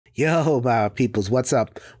Yo, my peoples, what's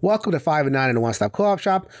up? Welcome to 5 and 9 in a one-stop co-op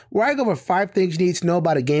shop, where I go over 5 things you need to know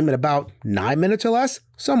about a game in about 9 minutes or less,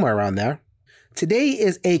 somewhere around there. Today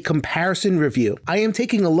is a comparison review. I am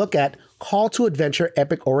taking a look at Call to Adventure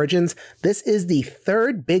Epic Origins. This is the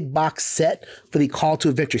third big box set for the Call to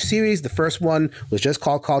Adventure series. The first one was just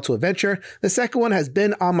called Call to Adventure. The second one has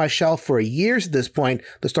been on my shelf for years at this point,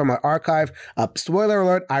 the Stormlight Archive. Spoiler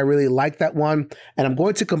alert, I really like that one, and I'm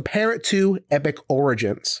going to compare it to Epic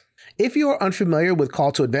Origins. If you are unfamiliar with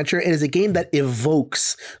Call to Adventure, it is a game that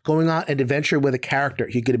evokes going on an adventure with a character.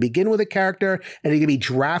 You're going to begin with a character, and you're going to be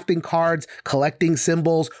drafting cards, collecting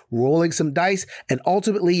symbols, rolling some dice, and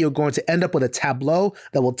ultimately you're going to end up with a tableau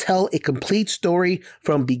that will tell a complete story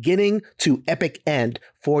from beginning to epic end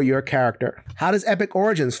for your character. How does Epic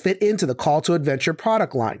Origins fit into the Call to Adventure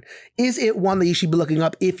product line? Is it one that you should be looking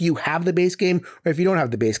up if you have the base game or if you don't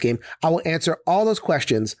have the base game? I will answer all those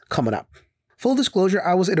questions coming up. Full disclosure,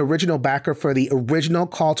 I was an original backer for the original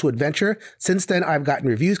Call to Adventure. Since then, I've gotten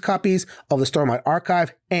reviews copies of the Stormlight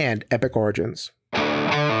Archive and Epic Origins.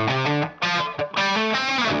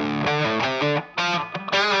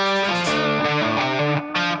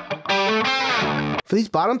 For these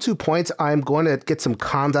bottom 2 points, I'm going to get some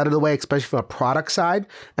cons out of the way, especially from a product side,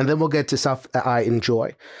 and then we'll get to stuff that I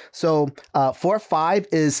enjoy. So 4-5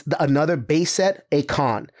 is another base set, a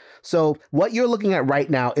con. So what you're looking at right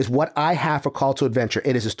now is what I have for Call to Adventure.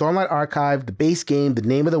 It is the Stormlight Archive, the base game, the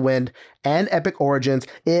Name of the Wind, and Epic Origins.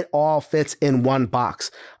 It all fits in one box.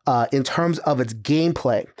 In terms of its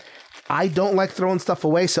gameplay, I don't like throwing stuff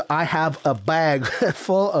away, so I have a bag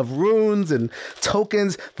full of runes and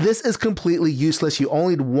tokens. This is completely useless. You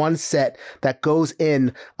only need one set that goes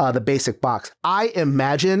in the basic box. I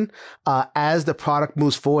imagine as the product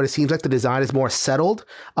moves forward, it seems like the design is more settled.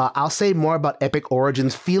 I'll say more about Epic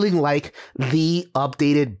Origins feeling like the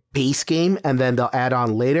updated base game, and then they'll add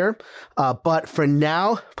on later. But for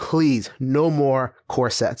now, please, no more core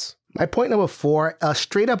sets. My point number 4, a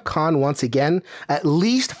straight up con once again, at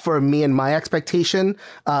least for me and my expectation,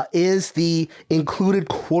 is the included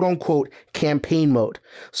quote unquote campaign mode.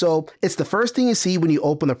 So it's the first thing you see when you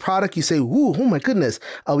open the product. You say, ooh, oh my goodness,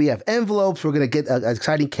 we have envelopes. We're going to get an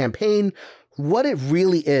exciting campaign. What it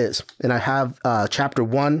really is, and I have chapter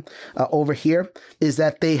 1 over here, is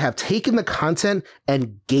that they have taken the content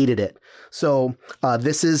and gated it. So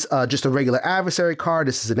this is just a regular adversary card.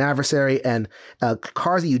 This is an adversary, and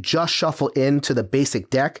cards that you just shuffle into the basic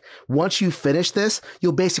deck. Once you finish this,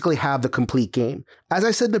 you'll basically have the complete game. As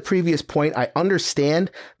I said in the previous point, I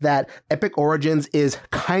understand that Epic Origins is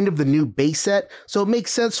kind of the new base set, so it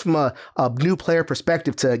makes sense from a new player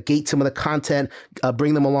perspective to gate some of the content,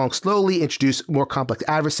 bring them along slowly, introduce more complex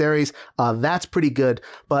adversaries. That's pretty good.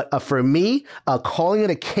 But for me, calling it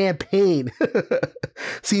a campaign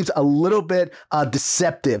seems a little bit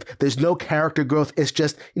deceptive. There's no character growth. It's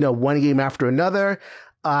just, one game after another.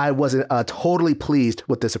 I wasn't totally pleased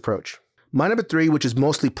with this approach. My number 3, which is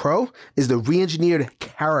mostly pro, is the re-engineered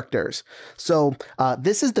characters. So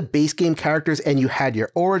this is the base game characters, and you had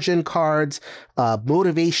your origin cards,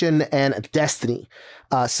 motivation, and destiny.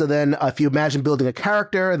 So then if you imagine building a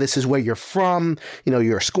character, this is where you're from,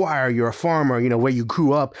 you're a squire, you're a farmer, where you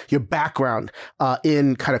grew up, your background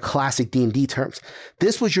in kind of classic D&D terms.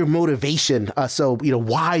 This was your motivation. So,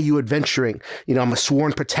 why are you adventuring? I'm a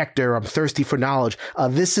sworn protector. I'm thirsty for knowledge.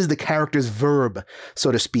 This is the character's verb,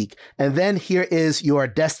 so to speak. And then here is your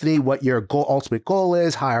destiny, what your ultimate goal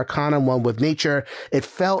is, high arcana, one with nature. It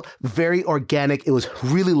felt very organic. It was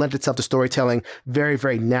really lent itself to storytelling very,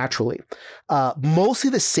 very naturally. Mostly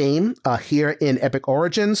the same here in Epic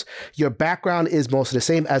Origins. Your background is mostly the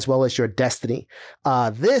same, as well as your destiny.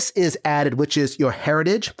 This is added, which is your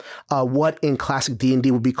heritage, what in classic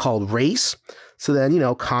D&D would be called race. So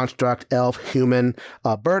then, construct, elf, human,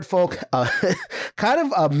 birdfolk,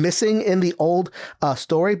 kind of missing in the old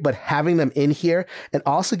story, but having them in here and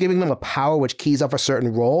also giving them a power which keys off a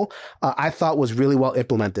certain role, I thought was really well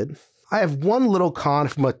implemented. I have one little con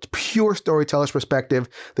from a pure storyteller's perspective.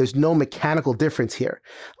 There's no mechanical difference here,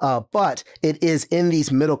 but it is in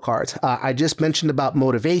these middle cards. I just mentioned about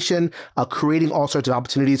motivation, creating all sorts of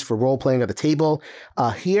opportunities for role-playing at the table.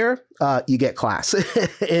 Here, you get class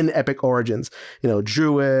in Epic Origins,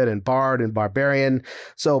 Druid and Bard and Barbarian.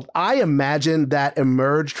 So I imagine that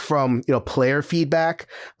emerged from, player feedback,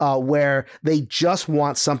 where they just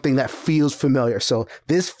want something that feels familiar. So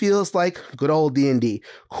this feels like good old D&D,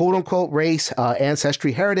 quote unquote race,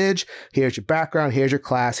 ancestry, heritage. Here's your background. Here's your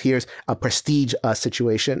class. Here's a prestige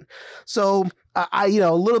situation. So a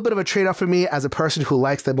little bit of a trade-off for me as a person who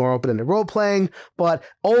likes the more open-ended role-playing, but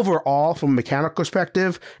overall, from a mechanical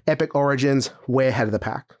perspective, Epic Origins way ahead of the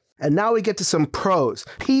pack. And now we get to some pros,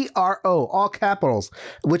 P-R-O, all capitals,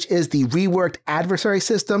 which is the reworked adversary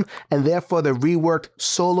system and therefore the reworked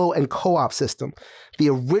solo and co-op system. The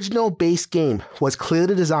original base game was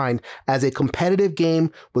clearly designed as a competitive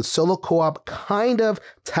game with solo co-op kind of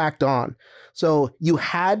tacked on. So you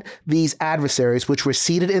had these adversaries which were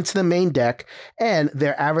seeded into the main deck, and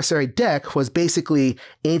their adversary deck was basically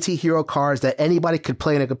anti-hero cards that anybody could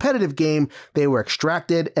play in a competitive game. They were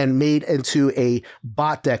extracted and made into a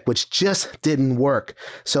bot deck, which just didn't work.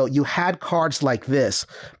 So you had cards like this.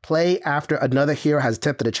 Play after another hero has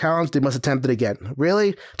attempted a challenge, they must attempt it again.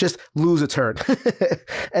 Really? Just lose a turn.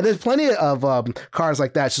 And there's plenty of cards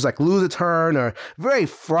like that, just like lose a turn or very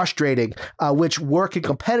frustrating, which work in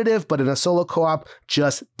competitive, but in a solo co-op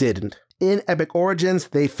just didn't. In Epic Origins,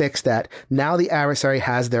 they fixed that. Now the adversary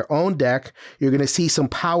has their own deck. You're going to see some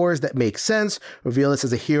powers that make sense. Reveal this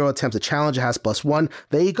as a hero attempts a challenge, it has +1.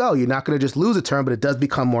 There you go. You're not going to just lose a turn, but it does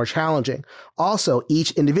become more challenging. Also,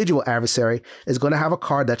 each individual adversary is going to have a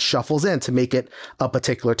card that shuffles in to make it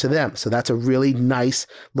particular to them. So that's a really nice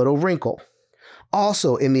little wrinkle.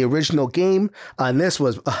 Also, in the original game, and this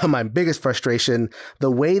was my biggest frustration,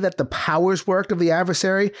 the way that the powers worked of the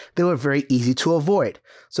adversary, they were very easy to avoid.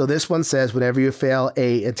 So this one says whenever you fail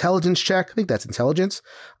a intelligence check, I think that's intelligence,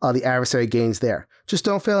 the adversary gains there. Just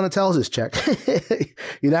don't fail an intelligence check.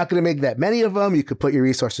 You're not going to make that many of them. You could put your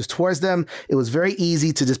resources towards them. It was very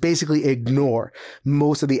easy to just basically ignore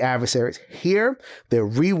most of the adversaries. Here, they're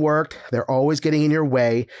reworked. They're always getting in your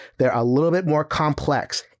way. They're a little bit more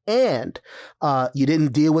complex. And you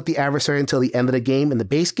didn't deal with the adversary until the end of the game in the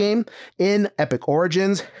base game. In Epic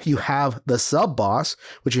Origins, you have the sub-boss,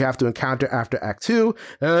 which you have to encounter after Act 2,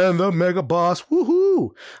 and the mega boss, woohoo,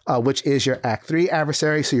 which is your Act 3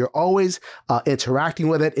 adversary. So you're always interacting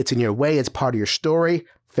with it. It's in your way. It's part of your story.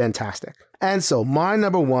 Fantastic. And so my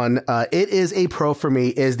number one, it is a pro for me,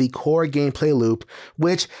 is the core gameplay loop,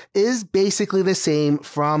 which is basically the same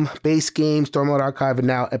from base game, Stormlight Archive, and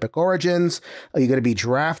now Epic Origins. You're going to be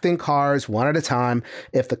drafting cards one at a time.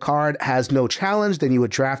 If the card has no challenge, then you would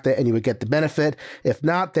draft it and you would get the benefit. If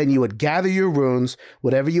not, then you would gather your runes,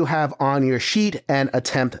 whatever you have on your sheet, and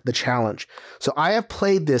attempt the challenge. So I have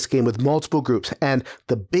played this game with multiple groups, and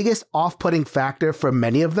the biggest off-putting factor for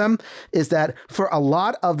many of them is that for a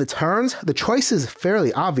lot of the turns, the choice is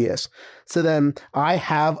fairly obvious. So then I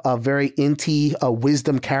have a very inty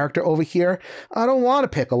wisdom character over here. I don't want to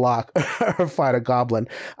pick a lock or fight a goblin.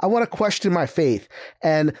 I want to question my faith.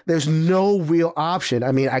 And there's no real option.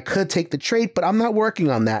 I mean, I could take the trait, but I'm not working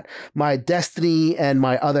on that. My destiny and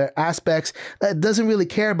my other aspects doesn't really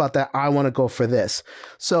care about that. I want to go for this.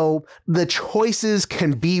 So the choices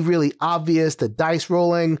can be really obvious. The dice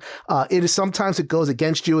rolling, sometimes it goes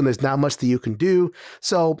against you and there's not much that you can do.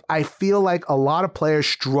 So I feel like a lot of players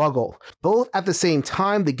struggle, both at the same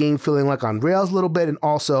time, the game feeling like on rails a little bit, and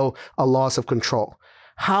also a loss of control.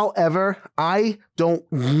 However, I don't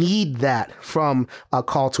need that from a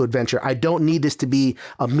Call to Adventure. I don't need this to be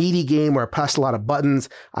a meaty game where I press a lot of buttons.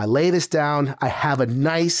 I lay this down. I have a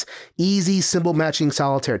nice, easy, simple matching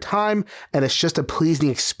solitaire time, and it's just a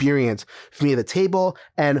pleasing experience for me at the table.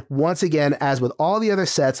 And once again, as with all the other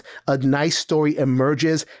sets, a nice story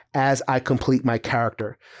emerges as I complete my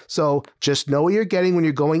character. So just know what you're getting when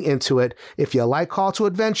you're going into it. If you like Call to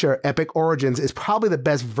Adventure, Epic Origins is probably the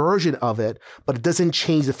best version of it, but it doesn't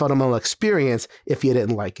change the fundamental experience if you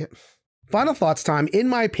didn't like it. Final thoughts time. In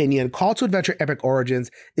my opinion, Call to Adventure Epic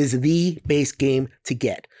Origins is the base game to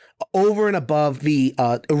get, over and above the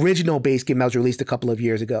original base game that was released a couple of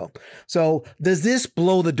years ago. So does this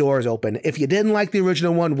blow the doors open? If you didn't like the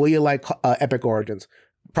original one, will you like Epic Origins?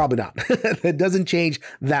 Probably not. It doesn't change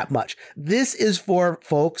that much. This is for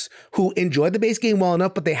folks who enjoyed the base game well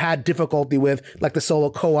enough, but they had difficulty with like the solo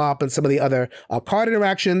co-op and some of the other card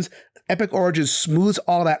interactions. Epic Origins smooths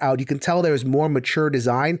all that out. You can tell there is more mature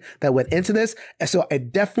design that went into this. And so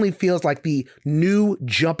it definitely feels like the new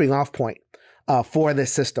jumping off point for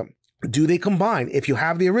this system. Do they combine? If you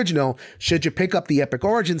have the original, should you pick up the Epic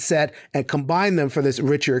Origins set and combine them for this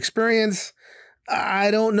richer experience?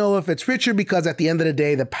 I don't know if it's richer, because at the end of the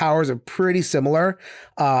day, the powers are pretty similar.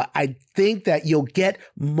 I think that you'll get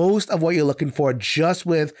most of what you're looking for just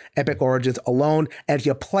with Epic Origins alone. And if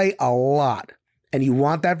you play a lot and you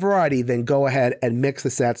want that variety, then go ahead and mix the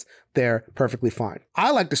sets. They're perfectly fine.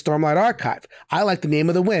 I like the Stormlight Archive. I like the Name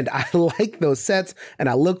of the Wind. I like those sets, and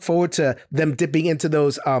I look forward to them dipping into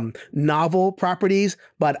those novel properties,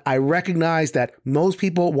 but I recognize that most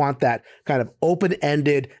people want that kind of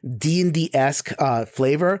open-ended D&D-esque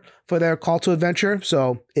flavor for their Call to Adventure,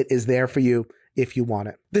 so it is there for you if you want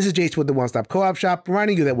it. This is Jason with the One Stop Co-op Shop,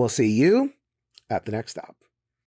 reminding you that we'll see you at the next stop.